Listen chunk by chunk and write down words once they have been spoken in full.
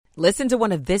Listen to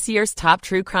one of this year's top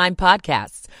true crime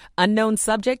podcasts. Unknown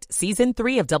Subject, Season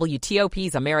 3 of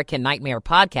WTOP's American Nightmare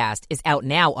podcast is out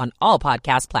now on all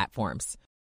podcast platforms.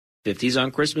 50s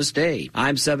on Christmas Day.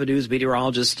 I'm 7 News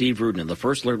meteorologist Steve Rudin in the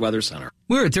First Alert Weather Center.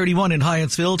 We're at 31 in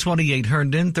Hyattsville, 28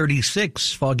 Herndon,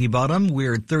 36 Foggy Bottom.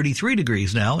 We're at 33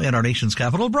 degrees now in our nation's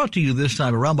capital. Brought to you this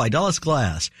time around by Dulles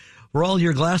Glass. For all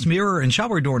your glass, mirror, and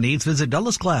shower door needs, visit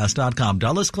DullesGlass.com.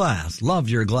 Dulles Glass. Love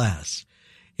your glass.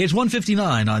 It's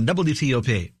 1:59 on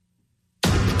WTOP.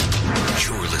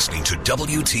 You're listening to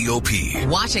WTOP,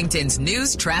 Washington's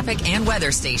news, traffic, and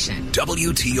weather station.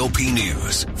 WTOP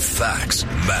News. Facts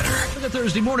matter. For the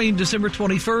Thursday morning, December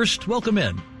 21st, welcome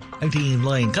in. I'm Dean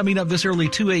Lane. Coming up this early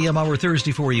 2 a.m. hour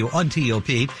Thursday for you on TOP.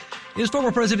 Is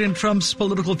former President Trump's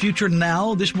political future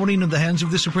now this morning in the hands of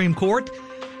the Supreme Court?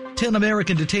 10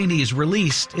 American detainees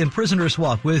released in prisoner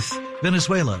swap with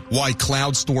Venezuela. Why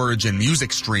cloud storage and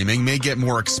music streaming may get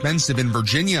more expensive in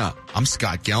Virginia. I'm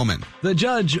Scott Gelman. The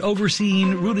judge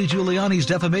overseeing Rudy Giuliani's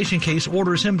defamation case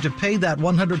orders him to pay that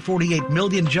 $148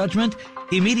 million judgment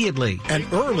immediately. An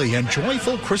early and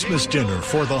joyful Christmas dinner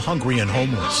for the hungry and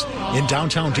homeless. In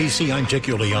downtown D.C., I'm Dick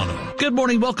Giuliano. Good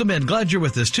morning. Welcome in. Glad you're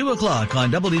with us. 2 o'clock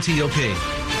on WTOP.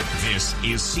 This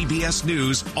is CBS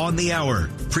News on the Hour,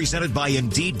 presented by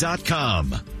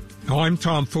Indeed.com. I'm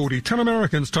Tom Foti. 10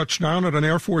 Americans touched down at an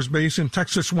Air Force base in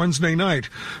Texas Wednesday night.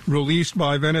 Released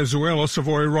by Venezuela,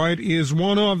 Savoy Wright is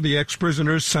one of the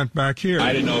ex-prisoners sent back here.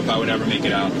 I didn't know if I would ever make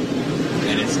it out.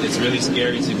 And it's really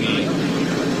scary to be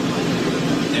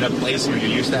in a place where you're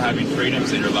used to having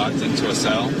freedoms and you're locked into a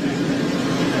cell.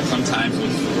 Sometimes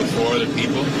with 4 other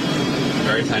people, a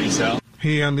very tiny cell.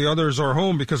 He and the others are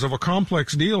home because of a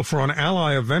complex deal for an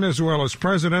ally of Venezuela's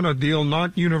president, a deal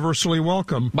not universally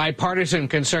welcome. Bipartisan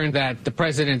concern that the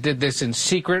president did this in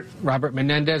secret. Robert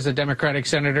Menendez, a Democratic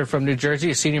senator from New Jersey,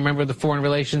 a senior member of the Foreign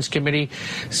Relations Committee,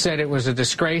 said it was a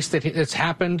disgrace that it's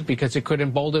happened because it could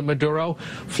embolden Maduro.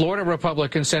 Florida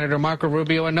Republican Senator Marco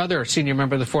Rubio, another senior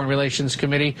member of the Foreign Relations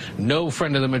Committee, no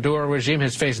friend of the Maduro regime,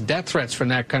 has faced death threats from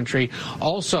that country,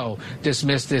 also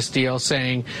dismissed this deal,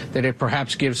 saying that it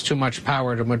perhaps gives too much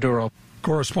power to Maduro.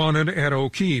 Correspondent Ed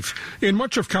O'Keefe. In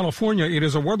much of California, it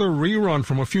is a weather rerun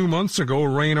from a few months ago.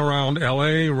 Rain around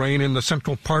L.A., rain in the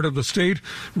central part of the state,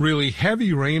 really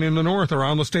heavy rain in the north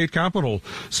around the state capital.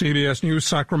 CBS News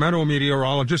Sacramento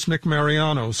meteorologist Nick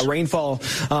Marianos. Rainfall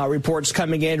reports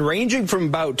coming in ranging from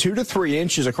about 2 to 3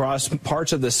 inches across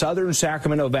parts of the southern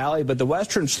Sacramento Valley, but the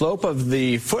western slope of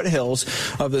the foothills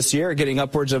of the Sierra getting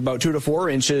upwards of about 2 to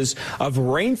 4 inches of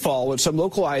rainfall, with some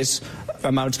localized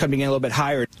amounts coming in a little bit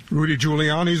higher. Rudy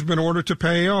Giuliani's been ordered to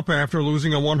pay up after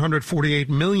losing a $148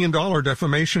 million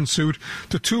defamation suit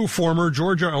to 2 former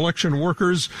Georgia election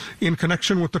workers in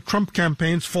connection with the Trump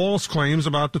campaign's false claims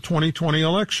about the 2020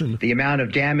 election. The amount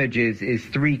of damages is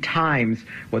 3 times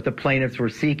what the plaintiffs were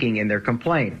seeking in their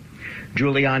complaint.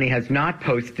 Giuliani has not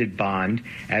posted bond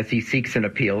as he seeks an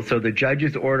appeal, so the judge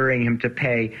is ordering him to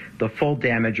pay the full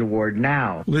damage award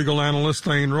now. Legal analyst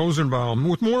Thane Rosenbaum.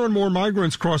 With more and more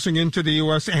migrants crossing into the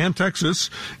U.S. and Texas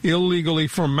illegally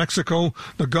from Mexico,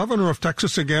 the governor of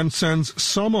Texas again sends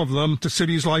some of them to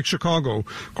cities like Chicago.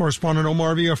 Correspondent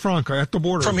Omar Villafranca at the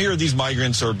border. From here, these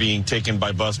migrants are being taken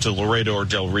by bus to Laredo or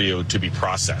Del Rio to be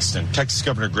processed. And Texas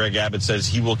Governor Greg Abbott says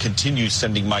he will continue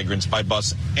sending migrants by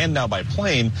bus and now by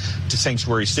plane to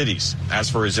sanctuary cities. As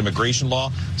for his immigration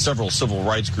law, several civil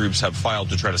rights groups have filed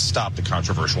to try to stop the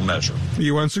controversial measure. The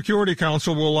UN Security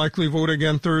Council will likely vote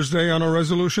again Thursday on a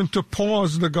resolution to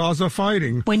pause the Gaza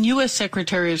fighting. When U.S.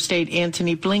 Secretary of State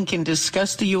Antony Blinken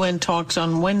discussed the UN talks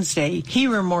on Wednesday, he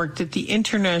remarked that the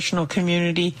international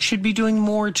community should be doing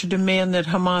more to demand that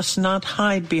Hamas not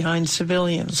hide behind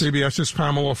civilians. CBS's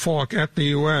Pamela Falk at the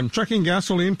UN. Checking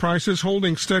gasoline prices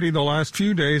holding steady the last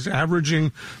few days,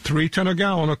 averaging $3.10 a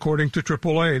gallon, according to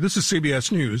AAA. This is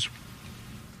CBS News.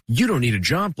 You don't need a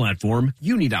job platform,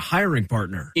 you need a hiring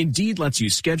partner. Indeed lets you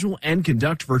schedule and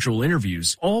conduct virtual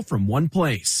interviews all from one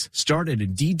place. Start at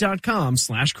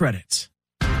Indeed.com/credits.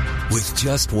 With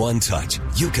just one touch,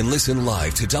 you can listen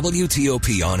live to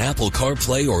WTOP on Apple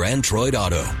CarPlay or Android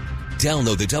Auto.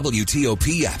 Download the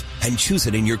WTOP app and choose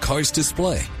it in your car's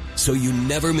display, so you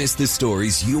never miss the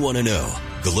stories you want to know,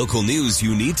 the local news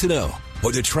you need to know,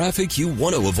 or the traffic you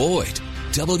want to avoid.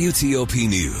 WTOP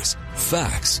News.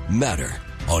 Facts matter.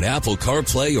 On Apple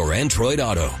CarPlay or Android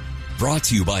Auto. Brought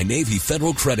to you by Navy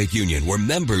Federal Credit Union, where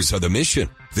members are the mission.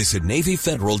 Visit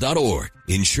NavyFederal.org.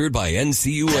 Insured by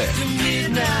NCUA.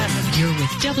 You're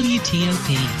with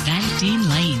WTOP. That's Dean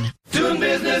Lane. Doing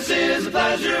business is a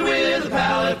pleasure with a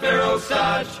palate Pharaoh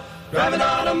Scotch. Drive an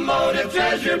automotive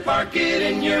treasure, park it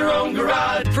in your own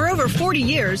garage. For over 40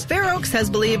 years, Fair Oaks has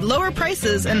believed lower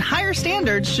prices and higher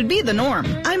standards should be the norm.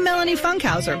 I'm Melanie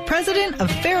Funkhauser, president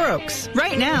of Fair Oaks.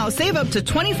 Right now, save up to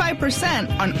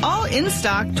 25% on all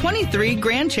in-stock 23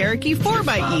 Grand Cherokee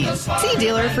 4xEs. See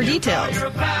dealer for details.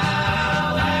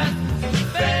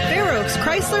 Fair Oaks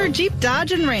Chrysler, Jeep,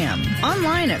 Dodge, and Ram.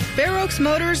 Online at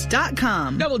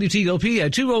fairoaksmotors.com. WTOP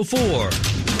at 2:04.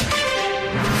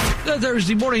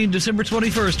 Thursday morning, December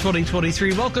 21st,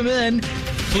 2023. Welcome in.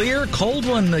 Clear, cold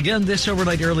one again this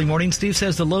overnight early morning. Steve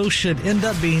says the low should end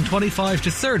up being 25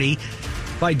 to 30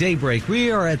 by daybreak.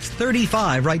 We are at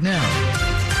 35 right now.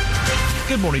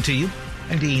 Good morning to you.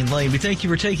 I'm Dean Lane. We thank you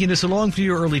for taking us along for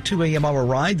your early 2 a.m. hour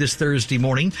ride this Thursday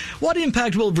morning. What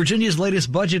impact will Virginia's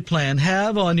latest budget plan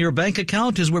have on your bank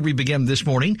account is where we begin this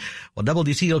morning. Well,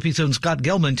 WTOP's own Scott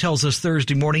Gelman tells us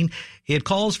Thursday morning it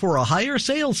calls for a higher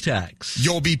sales tax.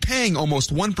 You'll be paying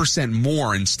almost 1%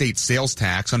 more in state sales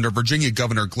tax under Virginia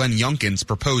Governor Glenn Youngkin's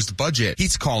proposed budget.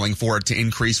 He's calling for it to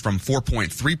increase from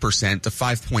 4.3% to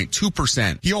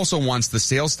 5.2%. He also wants the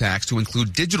sales tax to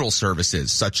include digital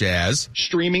services such as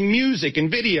streaming music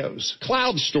and videos,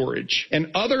 cloud storage, and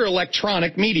other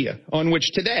electronic media on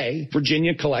which today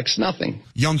Virginia collects nothing.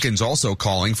 Youngkin's also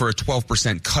calling for a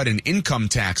 12% cut in income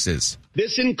taxes.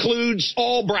 This includes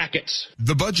all brackets.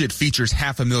 The budget features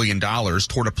 $500,000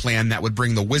 toward a plan that would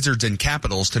bring the Wizards and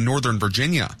Capitals to Northern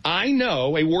Virginia. I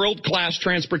know a world-class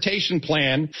transportation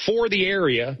plan for the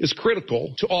area is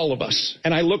critical to all of us,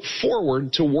 and I look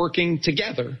forward to working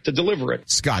together to deliver it.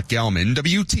 Scott Gelman,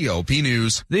 WTOP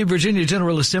News. The Virginia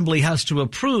General Assembly has to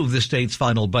approve the state's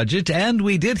final budget, and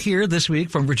we did hear this week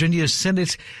from Virginia's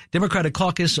Senate Democratic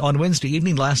Caucus on Wednesday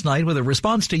evening last night with a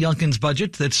response to Youngkin's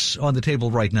budget that's on the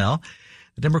table right now.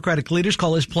 The Democratic leaders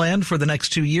call his plan for the next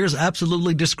 2 years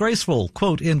absolutely disgraceful,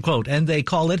 quote, end quote, and they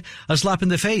call it a slap in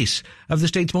the face of the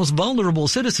state's most vulnerable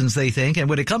citizens, they think. And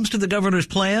when it comes to the governor's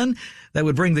plan that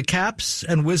would bring the Caps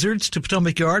and Wizards to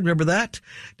Potomac Yard, remember that?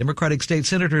 Democratic State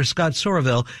Senator Scott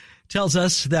Soroville tells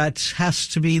us that has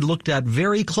to be looked at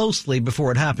very closely before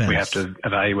it happens. We have to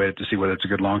evaluate it to see whether it's a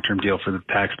good long-term deal for the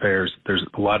taxpayers. There's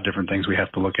a lot of different things we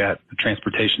have to look at. The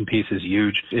transportation piece is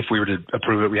huge. If we were to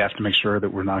approve it, we have to make sure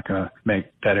that we're not going to make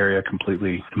that area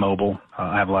completely immobile.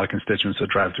 I have a lot of constituents that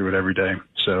drive through it every day.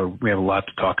 So we have a lot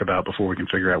to talk about before we can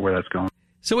figure out where that's going.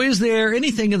 So is there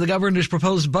anything in the governor's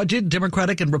proposed budget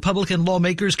Democratic and Republican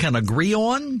lawmakers can agree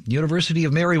on? University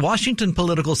of Mary Washington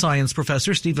political science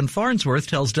professor Stephen Farnsworth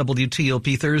tells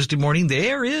WTOP Thursday morning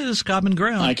there is common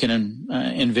ground. I can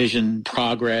envision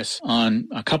progress on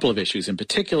a couple of issues, in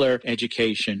particular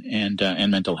education and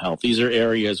mental health. These are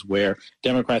areas where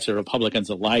Democrats and Republicans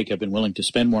alike have been willing to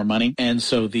spend more money, and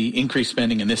so the increased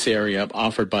spending in this area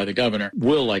offered by the governor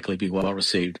will likely be well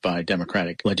received by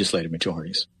Democratic legislative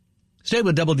majorities. Stay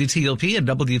with WTOP and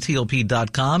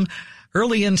WTOP.com.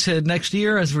 Early into next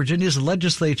year, as Virginia's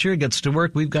legislature gets to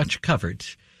work, we've got you covered.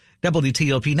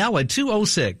 WTOP now at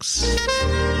 2:06.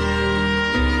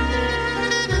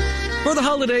 For the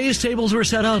holidays, tables were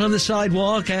set out on the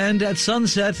sidewalk, and at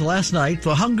sunset last night,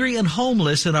 the hungry and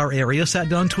homeless in our area sat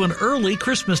down to an early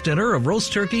Christmas dinner of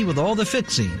roast turkey with all the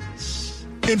fixings.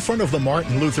 In front of the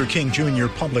Martin Luther King Jr.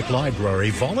 Public Library,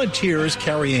 volunteers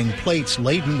carrying plates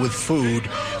laden with food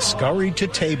scurried to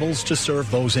tables to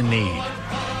serve those in need.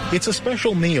 It's a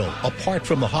special meal, apart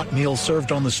from the hot meals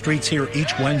served on the streets here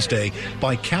each Wednesday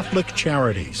by Catholic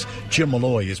Charities. Jim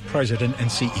Malloy is president and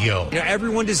CEO. You know,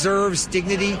 everyone deserves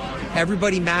dignity.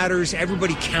 Everybody matters.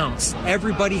 Everybody counts.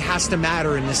 Everybody has to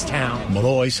matter in this town.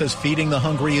 Malloy says feeding the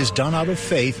hungry is done out of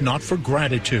faith, not for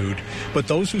gratitude. But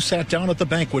those who sat down at the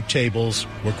banquet tables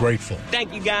were grateful.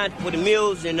 Thank you, God, for the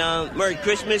meals, and Merry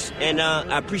Christmas, and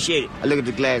I appreciate it. I look at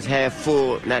the glass half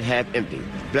full, not half empty.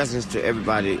 Blessings to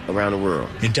everybody around the world.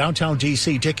 In downtown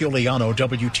D.C., Dick Iuliano,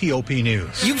 WTOP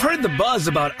News. You've heard the buzz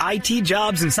about IT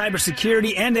jobs in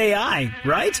cybersecurity and AI,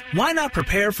 right? Why not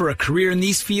prepare for a career in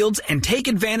these fields and take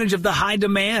advantage of the high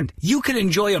demand? You could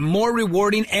enjoy a more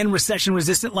rewarding and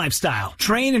recession-resistant lifestyle.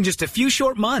 Train in just a few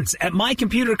short months at My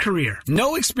Computer Career.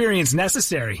 No experience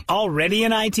necessary. Already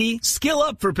in IT? Skill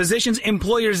up for positions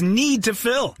employers need to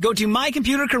fill. Go to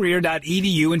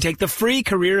mycomputercareer.edu and take the free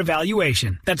career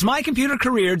evaluation. That's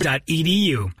mycomputercareer.edu.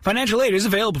 Financial aid is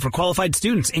available for qualified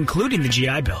students, including the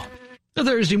GI Bill.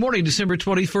 Thursday morning, December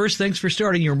 21st. Thanks for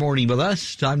starting your morning with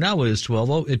us. Time now is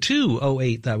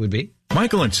 2:08, that would be.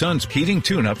 Michael & Son's heating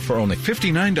tune-up for only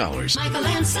 $59. Michael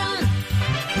 & Son.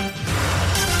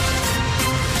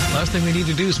 Last thing we need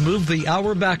to do is move the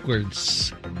hour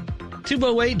backwards.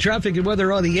 2:08, traffic and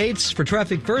weather on the 8s. For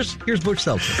traffic first, here's Butch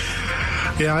Seltzer.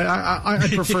 Yeah, I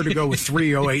prefer to go with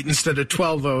 308 instead of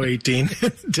 12018.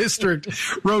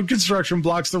 District road construction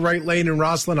blocks the right lane in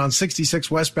Rosslyn on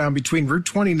 66 westbound between Route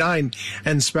 29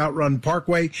 and Spout Run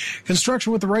Parkway.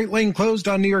 Construction with the right lane closed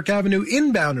on New York Avenue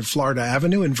inbound at Florida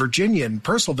Avenue in Virginia and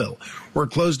Purcellville. Were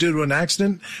closed due to an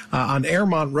accident on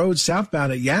Airmont Road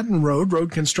southbound at Yatton Road. Road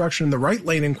construction in the right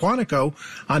lane in Quantico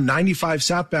on 95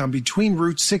 southbound between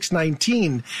Route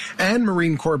 619 and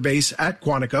Marine Corps Base at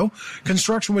Quantico.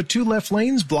 Construction with two left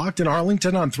lanes blocked in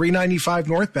Arlington on 395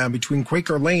 northbound between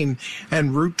Quaker Lane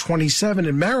and Route 27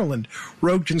 in Maryland.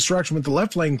 Road construction with the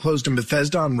left lane closed in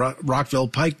Bethesda on Rockville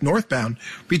Pike northbound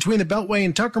between the Beltway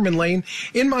and Tuckerman Lane.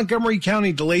 In Montgomery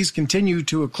County, delays continue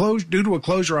due to a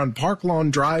closure on Park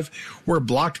Lawn Drive. Were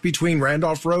blocked between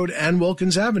Randolph Road and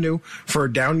Wilkins Avenue for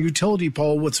a down utility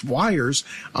pole with wires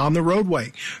on the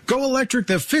roadway. Go electric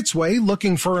the Fitz way.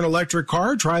 Looking for an electric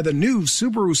car? Try the new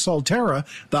Subaru Solterra,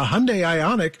 the Hyundai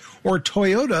Ioniq, or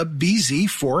Toyota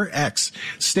BZ4X.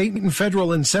 State and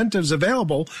federal incentives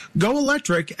available. Go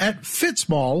electric at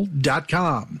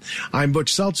fitzmall.com. I'm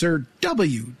Butch Seltzer,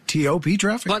 WTOP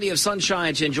Traffic. Plenty of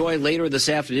sunshine to enjoy later this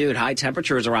afternoon. High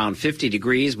temperatures around 50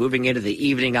 degrees. Moving into the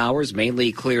evening hours,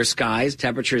 mainly clear skies.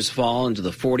 Temperatures fall into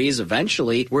the 40s.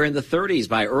 Eventually, we're in the 30s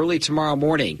by early tomorrow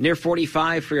morning. Near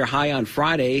 45 for your high on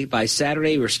Friday. By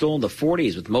Saturday, we're still in the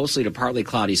 40s with mostly to partly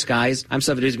cloudy skies. I'm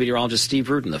 7 News meteorologist Steve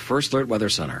Root in the First Alert Weather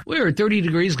Center. We're at 30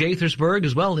 degrees Gaithersburg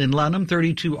as well in Lanham,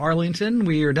 32 Arlington.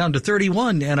 We are down to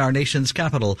 31 in our nation's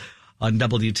capital on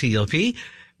WTOP,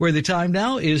 where the time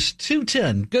now is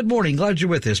 2:10. Good morning. Glad you're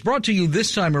with us. Brought to you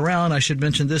this time around, I should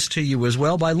mention this to you as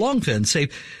well, by Longfence.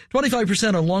 Save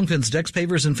 25% on Longfence decks,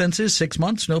 pavers, and fences. 6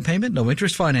 months, no payment, no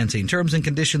interest financing. Terms and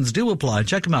conditions do apply.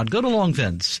 Check them out. Go to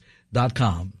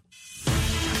longfence.com.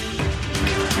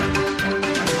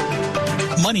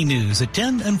 Money news at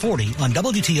 10 and 40 on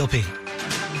WTOP.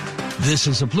 This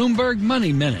is a Bloomberg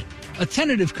Money Minute. A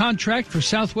tentative contract for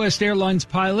Southwest Airlines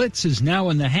pilots is now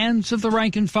in the hands of the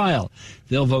rank and file.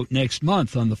 They'll vote next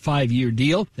month on the 5-year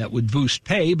deal that would boost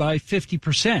pay by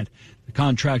 50%. The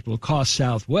contract will cost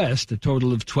Southwest a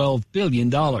total of $12 billion.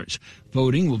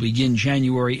 Voting will begin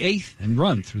January 8th and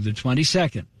run through the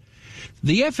 22nd.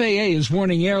 The FAA is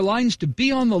warning airlines to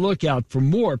be on the lookout for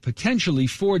more potentially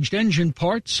forged engine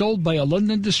parts sold by a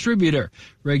London distributor.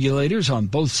 Regulators on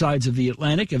both sides of the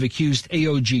Atlantic have accused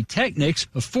AOG Technics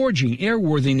of forging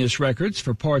airworthiness records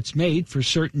for parts made for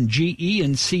certain GE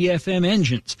and CFM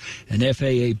engines. An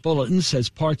FAA bulletin says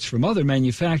parts from other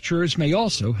manufacturers may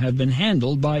also have been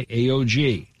handled by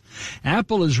AOG.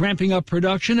 Apple is ramping up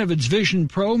production of its Vision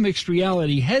Pro mixed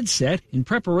reality headset in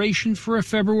preparation for a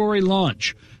February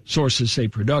launch. Sources say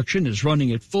production is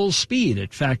running at full speed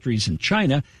at factories in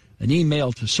China. An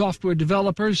email to software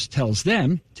developers tells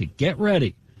them to get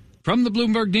ready. From the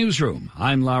Bloomberg Newsroom,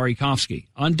 I'm Larry Kofsky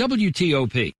on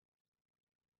WTOP.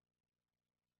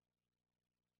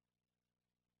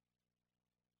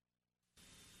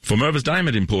 For Mervis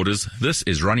Diamond Importers, this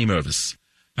is Ronnie Mervis.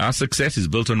 Our success is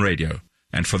built on radio,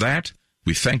 and for that,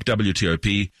 we thank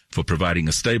WTOP for providing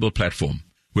a stable platform.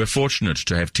 We're fortunate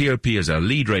to have TOP as our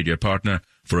lead radio partner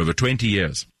for over 20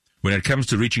 years. When it comes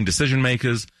to reaching decision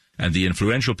makers and the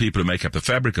influential people who make up the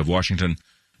fabric of Washington,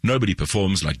 nobody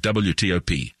performs like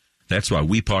WTOP. That's why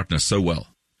we partner so well.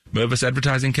 Mervis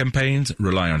advertising campaigns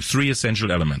rely on 3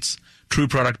 essential elements: true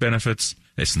product benefits,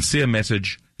 a sincere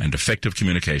message, and effective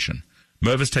communication.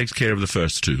 Mervis takes care of the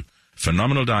first 2,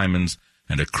 phenomenal diamonds,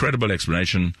 and a credible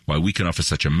explanation why we can offer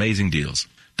such amazing deals.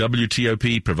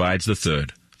 WTOP provides the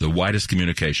third, the widest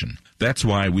communication. That's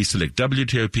why we select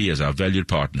WTOP as our valued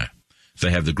partner.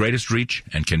 They have the greatest reach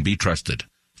and can be trusted.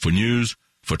 For news,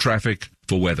 for traffic,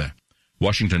 for weather.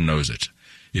 Washington knows it.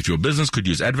 If your business could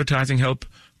use advertising help,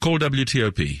 call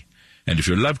WTOP. And if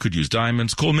your love could use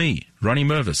diamonds, call me, Ronnie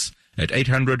Mervis, at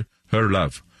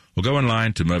 800-HER-LOVE, or go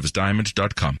online to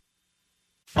mervisdiamond.com.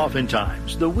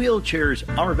 Oftentimes, the wheelchairs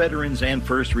our veterans and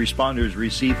first responders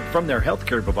receive from their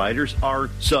healthcare providers are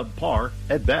subpar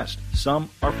at best. Some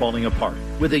are falling apart,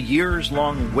 with a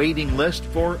years-long waiting list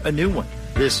for a new one.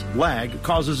 This lag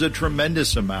causes a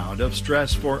tremendous amount of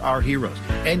stress for our heroes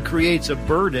and creates a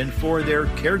burden for their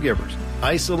caregivers.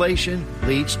 Isolation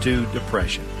leads to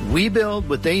depression. We build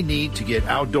what they need to get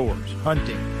outdoors,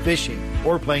 hunting, fishing,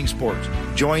 or playing sports.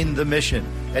 Join the mission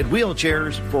at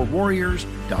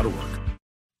wheelchairsforwarriors.org.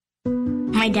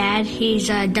 My dad, he's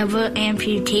a double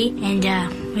amputee, and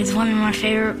he's one of my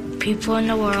favorite people in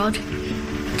the world.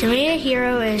 To me, a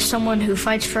hero is someone who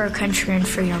fights for our country and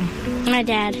freedom. My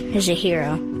dad is a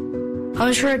hero.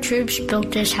 Our troops built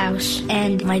this house,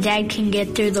 and my dad can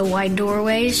get through the wide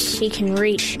doorways. He can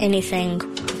reach anything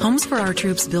Homes for Our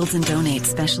Troops builds and donates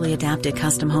specially adapted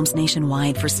custom homes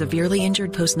nationwide for severely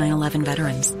injured post-9/11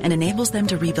 veterans and enables them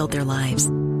to rebuild their lives.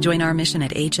 Join our mission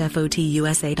at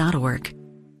hfotusa.org.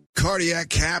 Cardiac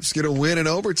Caps get a win in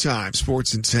overtime.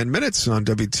 Sports in 10 minutes on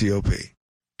WTOP.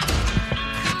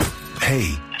 Hey,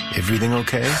 everything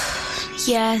okay?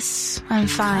 Yes, I'm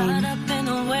fine.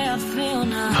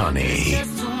 Honey.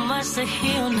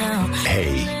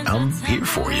 Hey, I'm here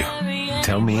for you.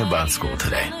 Tell me about school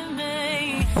today.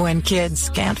 When kids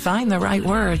can't find the right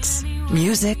words,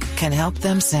 music can help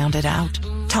them sound it out.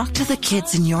 Talk to the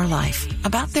kids in your life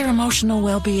about their emotional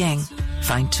well-being.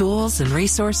 Find tools and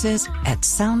resources at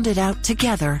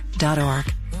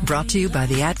sounditouttogether.org. Brought to you by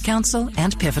the Ad Council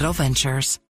and Pivotal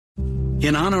Ventures.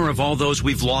 In honor of all those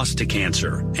we've lost to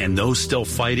cancer and those still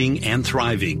fighting and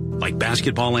thriving, like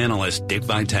basketball analyst Dick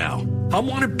Vitale. I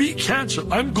want to beat cancer.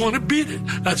 I'm going to beat it.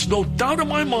 That's no doubt in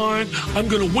my mind. I'm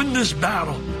going to win this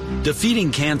battle.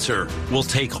 Defeating cancer will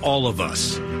take all of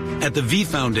us. At the V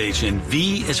Foundation,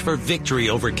 V is for victory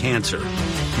over cancer.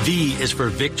 V is for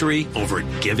victory over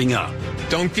giving up.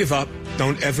 Don't give up.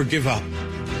 Don't ever give up.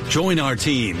 Join our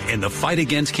team in the fight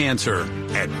against cancer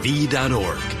at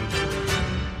V.org.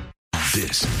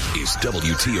 This is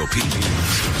WTOP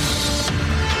News.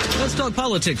 Let's talk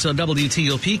politics on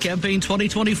WTOP Campaign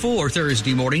 2024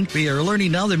 Thursday morning. We are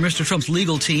learning now that Mr. Trump's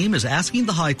legal team is asking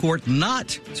the High Court not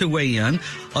to weigh in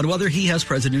on whether he has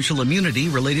presidential immunity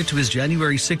related to his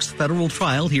January 6th federal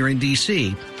trial here in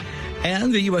D.C.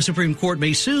 And the U.S. Supreme Court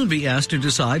may soon be asked to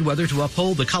decide whether to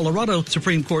uphold the Colorado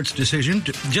Supreme Court's decision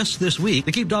just this week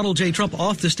to keep Donald J. Trump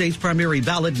off the state's primary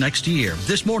ballot next year.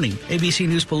 This morning, ABC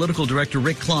News political director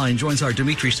Rick Klein joins our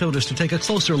Dimitri Sotis to take a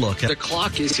closer look. The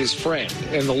clock is his friend,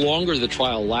 and the longer the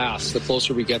trial lasts, the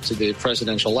closer we get to the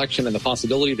presidential election and the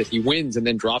possibility that he wins and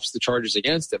then drops the charges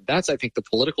against him. That's, I think, the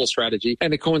political strategy,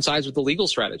 and it coincides with the legal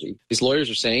strategy. His lawyers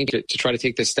are saying to try to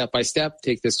take this step by step,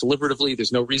 take this deliberatively.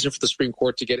 There's no reason for the Supreme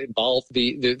Court to get involved.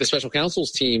 The special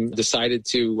counsel's team decided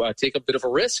to take a bit of a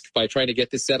risk by trying to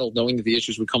get this settled, knowing that the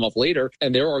issues would come up later.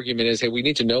 And their argument is, hey, we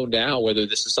need to know now whether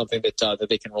this is something that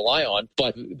they can rely on.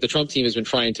 But the Trump team has been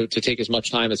trying to take as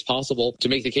much time as possible to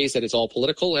make the case that it's all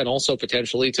political and also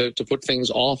potentially to put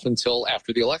things off until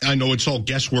after the election. I know it's all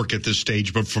guesswork at this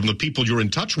stage, but from the people you're in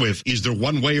touch with, is there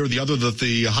one way or the other that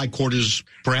the High Court is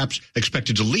perhaps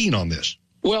expected to lean on this?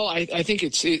 Well, I think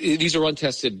these are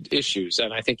untested issues,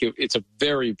 and I think it's a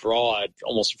very broad,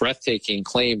 almost breathtaking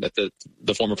claim that the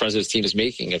former president's team is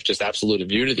making of just absolute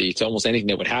immunity to almost anything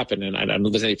that would happen, and I don't know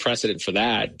if there's any precedent for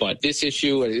that. But this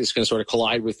issue is going to sort of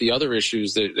collide with the other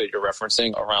issues that you're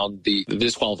referencing around the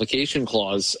disqualification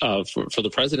clause for the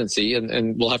presidency,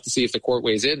 and we'll have to see if the court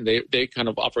weighs in. They kind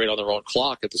of operate on their own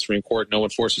clock at the Supreme Court. No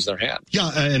one forces their hand. Yeah,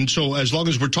 and so as long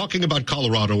as we're talking about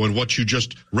Colorado and what you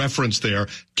just referenced there,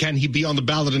 can he be on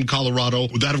the ballot in Colorado?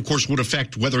 That, of course, would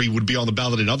affect whether he would be on the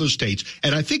ballot in other states.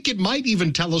 And I think it might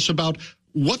even tell us about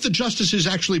what the justices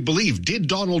actually believe. Did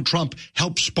Donald Trump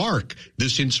help spark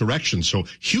this insurrection? So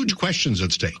huge questions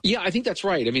at stake. Yeah, I think that's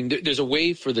right. I mean, there's a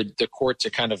way for the court to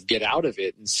kind of get out of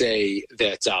it and say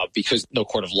that because no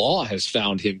court of law has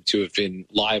found him to have been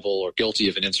liable or guilty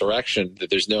of an insurrection, that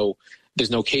there's no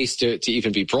case to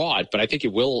even be brought, but I think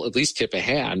it will at least tip a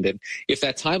hand. And if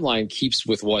that timeline keeps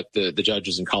with what the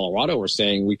judges in Colorado are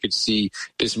saying, we could see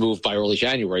this move by early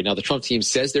January. Now, the Trump team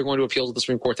says they're going to appeal to the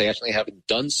Supreme Court. They actually haven't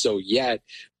done so yet.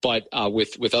 But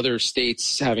with other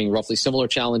states having roughly similar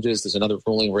challenges, there's another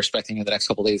ruling we're expecting in the next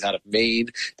couple of days out of Maine.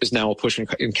 There's now a push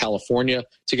in California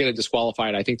to get it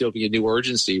disqualified. I think there'll be a new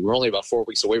urgency. We're only about 4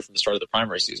 weeks away from the start of the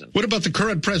primary season. What about the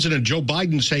current president, Joe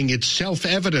Biden, saying it's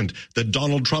self-evident that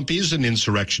Donald Trump is an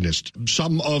insurrectionist?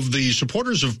 Some of the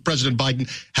supporters of President Biden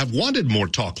have wanted more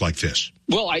talk like this.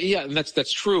 Well, and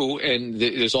that's true. And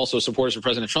there's also supporters of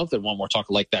President Trump that want more talk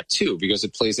like that, too, because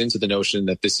it plays into the notion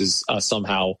that this is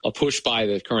somehow a push by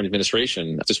the current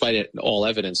administration, despite all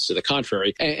evidence to the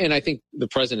contrary. And I think the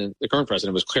current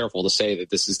president was careful to say that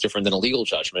this is different than a legal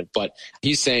judgment. But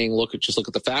he's saying, just look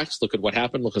at the facts, look at what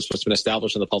happened, look at what's been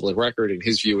established in the public record. And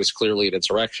his view is clearly an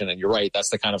insurrection. And you're right. That's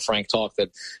the kind of frank talk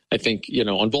that I think,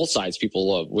 on both sides,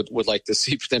 people would like to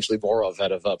see potentially more of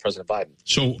out of President Biden.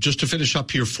 So just to finish up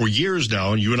here, for years now,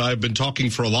 and you and I have been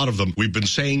talking for a lot of them, we've been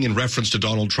saying in reference to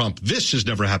Donald Trump, this has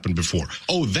never happened before.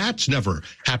 Oh, that's never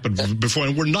happened before.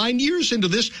 And we're 9 years into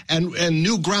this, and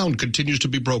new ground continues to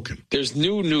be broken. There's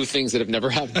new things that have never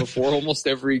happened before almost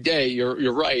every day.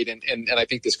 You're right. And I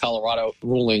think this Colorado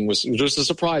ruling was just a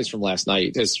surprise from last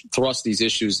night, has thrust these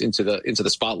issues into the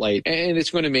spotlight. And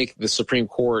it's going to make the Supreme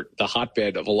Court the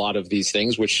hotbed of a lot of these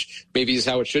things, which maybe is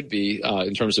how it should be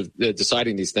in terms of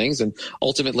deciding these things. And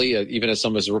ultimately, even as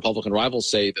some of his Republican rivals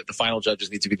say, that the final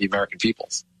judges need to be the American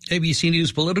peoples. ABC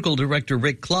News political director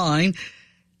Rick Klein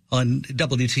on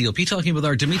WTOP, talking with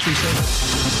our Dimitri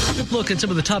Soto. Quick look at some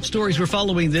of the top stories we're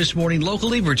following this morning.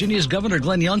 Locally, Virginia's Governor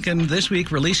Glenn Youngkin this week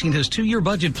releasing his 2-year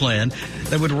budget plan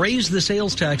that would raise the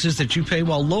sales taxes that you pay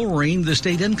while lowering the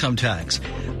state income tax.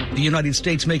 The United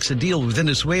States makes a deal with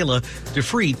Venezuela to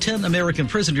free 10 American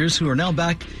prisoners who are now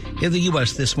back in the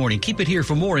U.S. this morning. Keep it here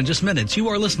for more in just minutes. You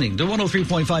are listening to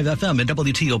 103.5 FM at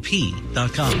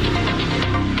WTOP.com.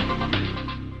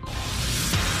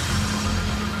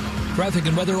 Traffic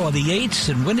and weather on the 8s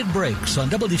and when it breaks on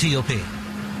WTOP.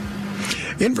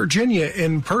 In Virginia,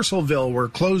 in Purcellville, we're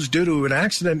closed due to an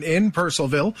accident in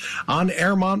Purcellville on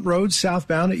Airmont Road,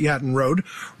 southbound at Yatton Road.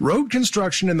 Road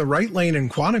construction in the right lane in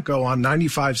Quantico on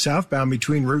 95 southbound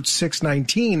between Route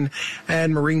 619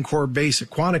 and Marine Corps Base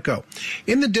at Quantico.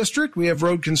 In the district, we have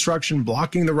road construction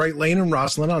blocking the right lane in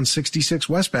Rosslyn on 66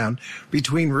 westbound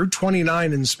between Route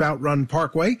 29 and Spout Run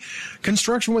Parkway.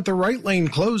 Construction with the right lane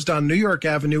closed on New York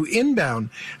Avenue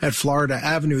inbound at Florida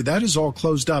Avenue. That is all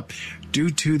closed up due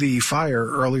to the fire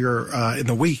earlier in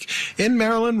the week. In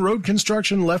Maryland, road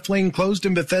construction left lane closed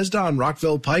in Bethesda on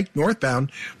Rockville Pike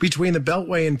northbound between the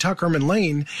Beltway and Tuckerman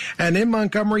Lane. And in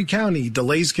Montgomery County,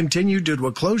 delays continue due to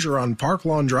a closure on Park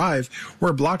Lawn Drive.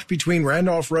 We're blocked between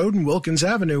Randolph Road and Wilkins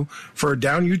Avenue for a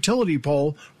down utility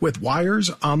pole with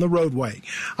wires on the roadway.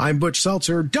 I'm Butch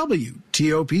Seltzer,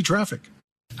 WTOP Traffic.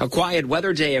 A quiet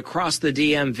weather day across the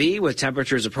DMV with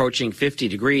temperatures approaching 50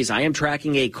 degrees. I am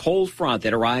tracking a cold front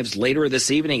that arrives later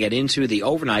this evening and into the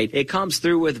overnight. It comes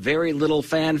through with very little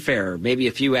fanfare, maybe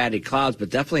a few added clouds, but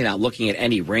definitely not looking at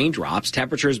any raindrops.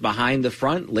 Temperatures behind the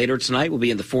front later tonight will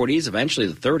be in the 40s, eventually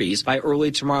the 30s by early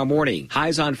tomorrow morning.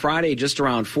 Highs on Friday just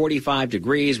around 45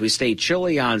 degrees. We stay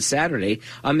chilly on Saturday,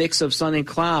 a mix of sun and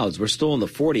clouds. We're still in the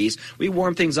 40s. We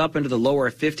warm things up into the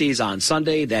lower 50s on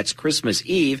Sunday. That's Christmas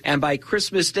Eve. And by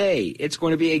Christmas Day, it's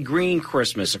going to be a green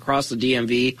Christmas across the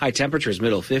DMV. High temperatures,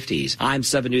 middle 50s. I'm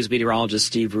 7 News meteorologist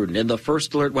Steve Rudin in the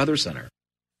First Alert Weather Center.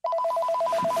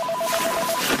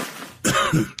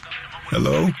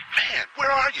 Hello? Man,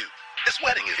 where are you? This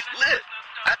wedding is lit.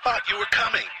 I thought you were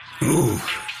coming. Ooh,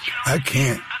 I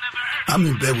can't. I'm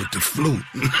in bed with the flu.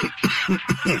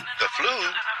 The flu?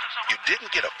 You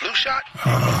didn't get a flu shot?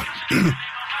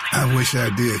 I wish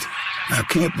I did. I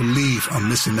can't believe I'm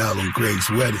missing out on Greg's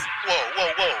wedding. Whoa.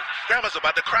 Grandma's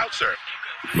about to crowd surf.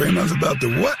 Grandma's about to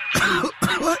what?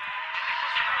 What?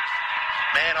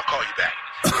 Man, I'll call you back.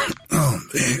 Oh,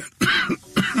 man.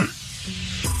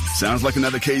 Sounds like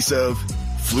another case of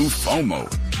flu FOMO.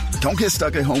 Don't get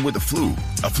stuck at home with the flu.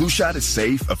 A flu shot is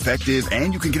safe, effective,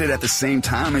 and you can get it at the same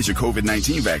time as your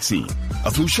COVID-19 vaccine. A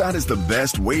flu shot is the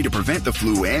best way to prevent the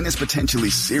flu and its potentially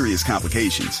serious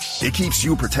complications. It keeps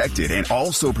you protected and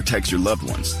also protects your loved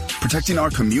ones. Protecting our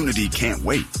community can't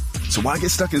wait. So why get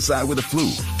stuck inside with the flu?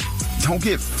 Don't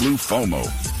get flu FOMO.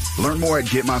 Learn more at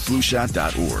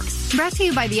getmyflushot.org. Brought to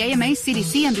you by the AMA,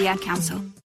 CDC, and the Ad Council.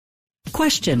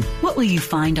 Question: what will you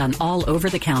find on all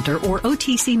over-the-counter or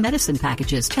OTC medicine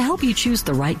packages to help you choose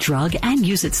the right drug and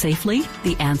use it safely?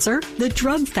 The answer: the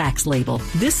Drug Facts label.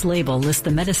 This label lists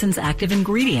the medicine's active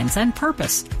ingredients and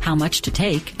purpose, how much to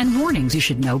take, and warnings you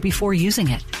should know before using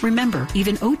it. Remember,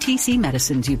 even OTC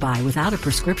medicines you buy without a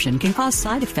prescription can cause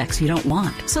side effects you don't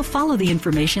want. So follow the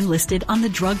information listed on the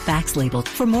Drug Facts label.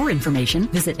 For more information,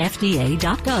 visit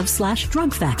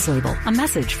fda.gov/Drug Facts label. A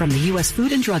message from the U.S.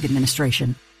 Food and Drug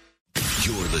Administration.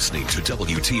 You're listening to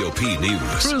WTOP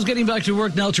News. Crews getting back to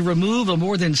work now to remove a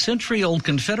more than century-old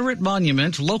Confederate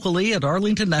monument locally at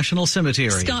Arlington National Cemetery.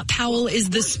 Scott Powell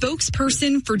is the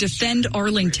spokesperson for Defend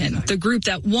Arlington, the group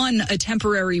that won a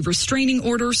temporary restraining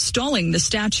order stalling the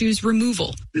statue's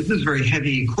removal. This is very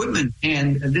heavy equipment,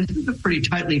 and this is a pretty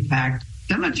tightly packed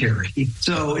cemetery.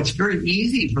 So it's very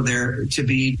easy for there to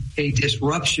be a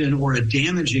disruption or a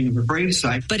damaging of a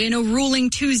gravesite. But in a ruling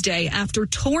Tuesday, after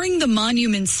touring the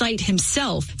monument site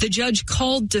himself, the judge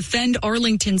called Defend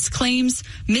Arlington's claims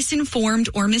misinformed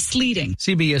or misleading.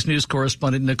 CBS News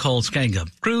correspondent Nicole Skanga.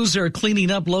 Crews are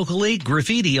cleaning up locally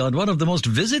graffiti on one of the most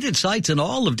visited sites in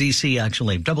all of D.C.,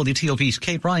 actually. WTOP's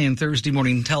Kate Ryan Thursday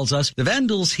morning tells us the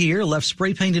vandals here left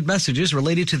spray-painted messages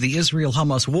related to the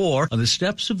Israel-Hamas war on the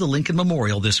steps of the Lincoln Memorial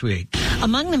this week.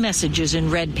 Among the messages in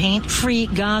red paint, Free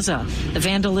Gaza. The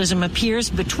vandalism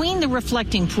appears between the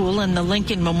reflecting pool and the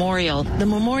Lincoln Memorial. The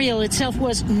memorial itself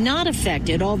was not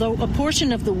affected, although a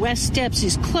portion of the west steps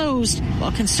is closed,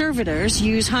 while conservators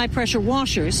use high-pressure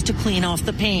washers to clean off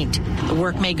the paint. The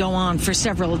work may go on for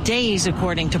several days,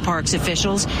 according to parks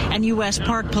officials, and U.S.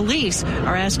 Park Police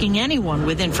are asking anyone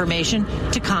with information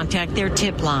to contact their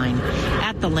tip line.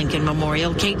 At the Lincoln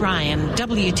Memorial, Kate Ryan,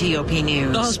 WTOP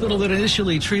News. The hospital that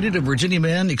initially treated a Virginia Virginia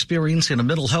man experiencing a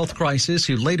mental health crisis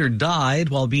who later died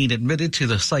while being admitted to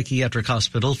the psychiatric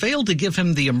hospital failed to give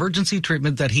him the emergency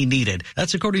treatment that he needed.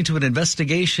 That's according to an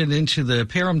investigation into the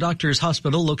Parham Doctors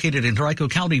Hospital located in Henrico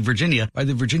County, Virginia, by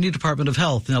the Virginia Department of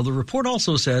Health. Now, the report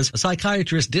also says a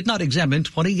psychiatrist did not examine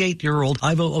 28-year-old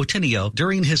Ivo Otenio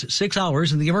during his 6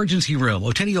 hours in the emergency room.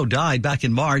 Otenio died back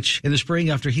in March in the spring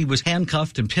after he was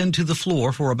handcuffed and pinned to the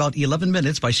floor for about 11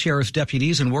 minutes by sheriff's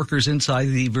deputies and workers inside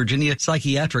the Virginia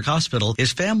Psychiatric Hospital.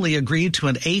 His family agreed to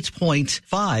an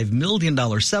 $8.5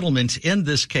 million settlement in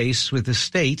this case with the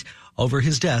state over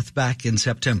his death back in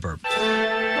September.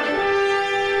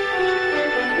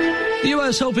 The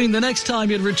U.S. hoping the next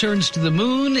time it returns to the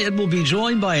moon, it will be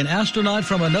joined by an astronaut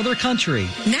from another country.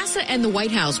 NASA and the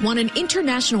White House want an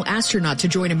international astronaut to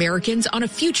join Americans on a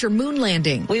future moon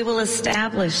landing. We will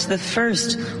establish the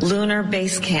first lunar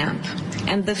base camp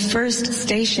and the first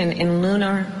station in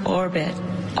lunar orbit.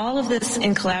 All of this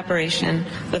in collaboration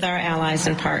with our allies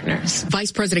and partners.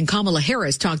 Vice President Kamala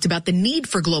Harris talked about the need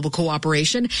for global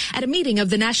cooperation at a meeting of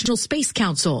the National Space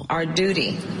Council. Our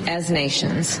duty as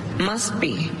nations must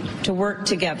be to work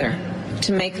together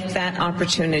to make that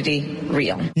opportunity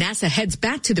real. NASA heads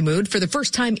back to the moon for the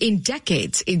first time in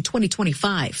decades in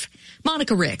 2025.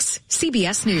 Monica Ricks,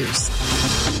 CBS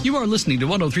News. You are listening to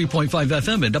 103.5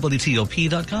 FM at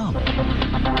WTOP.com.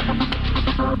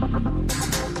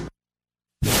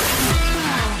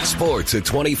 Sports at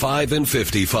 25 and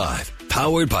 55.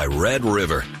 Powered by Red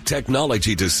River.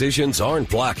 Technology decisions aren't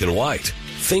black and white.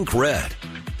 Think red.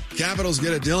 Capitals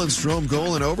get a Dylan Strome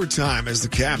goal in overtime as the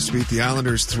Caps beat the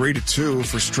Islanders 3-2.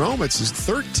 For Strome, it's his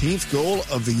 13th goal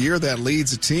of the year that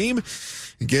leads the team.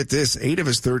 And get this, 8 of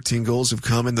his 13 goals have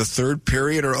come in the third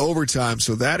period or overtime,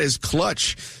 so that is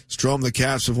clutch. Strome, the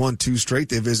Caps have won 2 straight.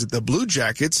 They visit the Blue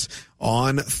Jackets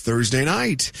on Thursday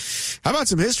night. How about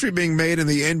some history being made in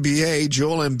the NBA?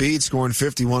 Joel Embiid scoring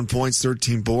 51 points,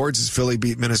 13 boards as Philly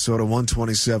beat Minnesota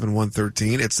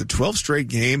 127-113. It's the 12th straight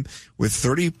game with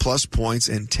 30-plus points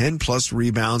and 10-plus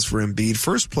rebounds for Embiid.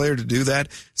 First player to do that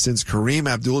since Kareem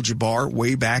Abdul-Jabbar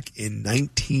way back in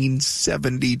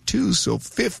 1972. So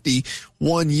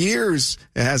 51 years.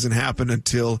 It hasn't happened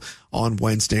until on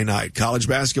Wednesday night. College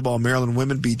basketball, Maryland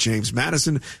women beat James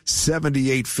Madison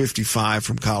 78-55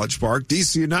 from College Park.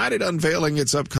 DC United unveiling its upcoming